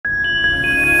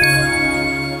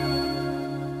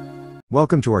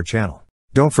Welcome to our channel.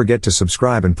 Don't forget to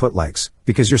subscribe and put likes,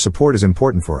 because your support is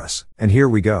important for us. And here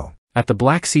we go. At the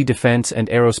Black Sea Defense and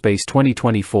Aerospace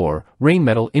 2024,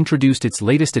 Rheinmetall introduced its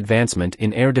latest advancement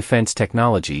in air defense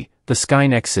technology, the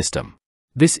SkyneX system.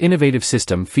 This innovative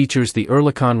system features the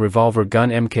Oerlikon Revolver Gun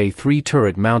Mk3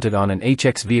 turret mounted on an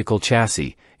HX vehicle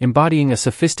chassis, embodying a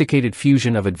sophisticated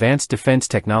fusion of advanced defense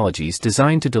technologies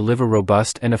designed to deliver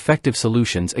robust and effective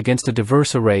solutions against a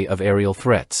diverse array of aerial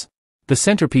threats. The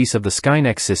centerpiece of the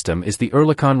SkyneX system is the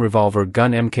Oerlikon Revolver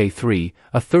Gun Mk3,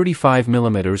 a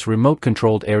 35mm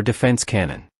remote-controlled air defense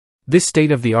cannon. This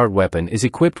state-of-the-art weapon is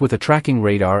equipped with a tracking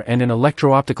radar and an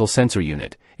electro-optical sensor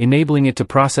unit, enabling it to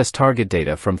process target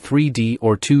data from 3D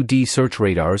or 2D search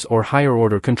radars or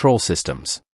higher-order control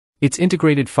systems. Its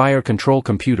integrated fire control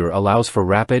computer allows for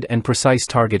rapid and precise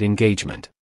target engagement.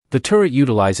 The turret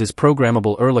utilizes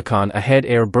programmable Oerlikon ahead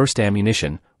air burst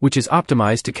ammunition, which is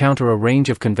optimized to counter a range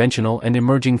of conventional and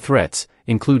emerging threats,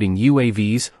 including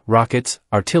UAVs, rockets,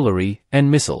 artillery, and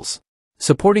missiles.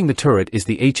 Supporting the turret is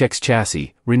the HX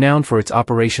chassis, renowned for its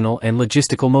operational and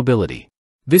logistical mobility.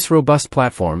 This robust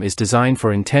platform is designed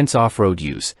for intense off-road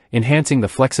use, enhancing the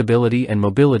flexibility and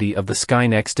mobility of the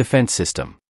SkyneX defense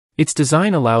system. Its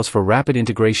design allows for rapid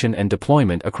integration and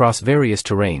deployment across various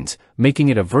terrains, making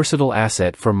it a versatile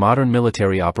asset for modern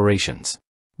military operations.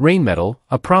 Rheinmetall,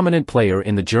 a prominent player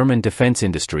in the German defense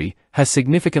industry, has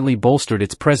significantly bolstered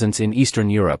its presence in Eastern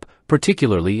Europe,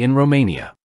 particularly in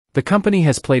Romania. The company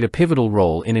has played a pivotal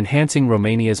role in enhancing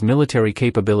Romania's military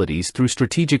capabilities through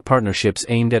strategic partnerships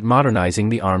aimed at modernizing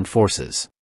the armed forces.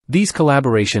 These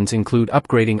collaborations include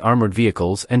upgrading armored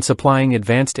vehicles and supplying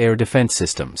advanced air defense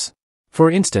systems. For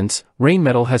instance,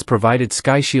 Rheinmetall has provided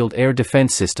SkyShield air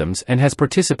defense systems and has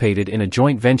participated in a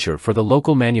joint venture for the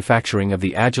local manufacturing of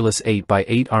the Agilus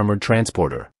 8x8 armored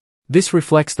transporter. This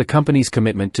reflects the company's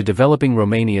commitment to developing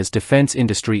Romania's defense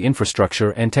industry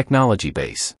infrastructure and technology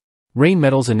base.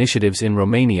 Rheinmetall's initiatives in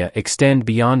Romania extend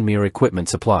beyond mere equipment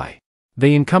supply.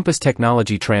 They encompass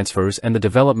technology transfers and the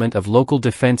development of local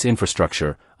defense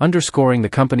infrastructure, underscoring the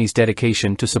company's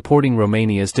dedication to supporting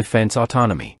Romania's defense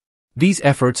autonomy. These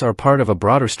efforts are part of a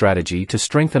broader strategy to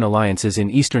strengthen alliances in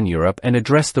Eastern Europe and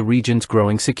address the region's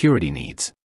growing security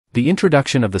needs. The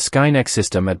introduction of the SkyneX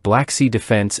system at Black Sea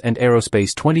Defense and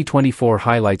Aerospace 2024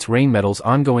 highlights Rheinmetall's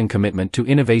ongoing commitment to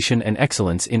innovation and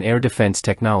excellence in air defense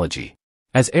technology.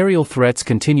 As aerial threats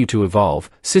continue to evolve,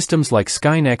 systems like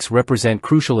SkyneX represent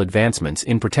crucial advancements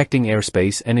in protecting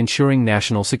airspace and ensuring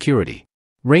national security.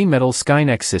 Rheinmetall's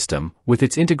SkyneX system, with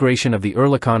its integration of the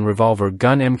Oerlikon Revolver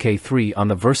Gun Mk3 on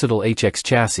the versatile HX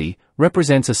chassis,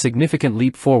 represents a significant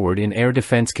leap forward in air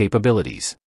defense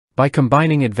capabilities. By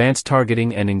combining advanced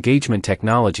targeting and engagement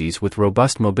technologies with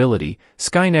robust mobility,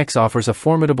 SkyneX offers a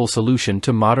formidable solution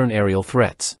to modern aerial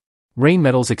threats.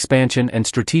 Rheinmetall's expansion and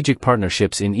strategic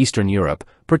partnerships in Eastern Europe,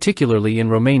 particularly in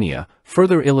Romania,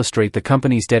 further illustrate the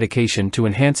company's dedication to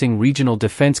enhancing regional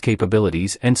defense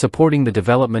capabilities and supporting the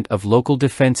development of local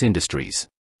defense industries.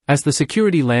 As the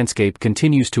security landscape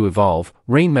continues to evolve,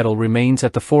 Rheinmetall remains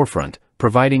at the forefront,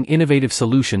 providing innovative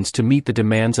solutions to meet the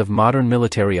demands of modern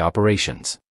military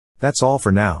operations. That's all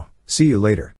for now. See you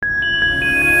later.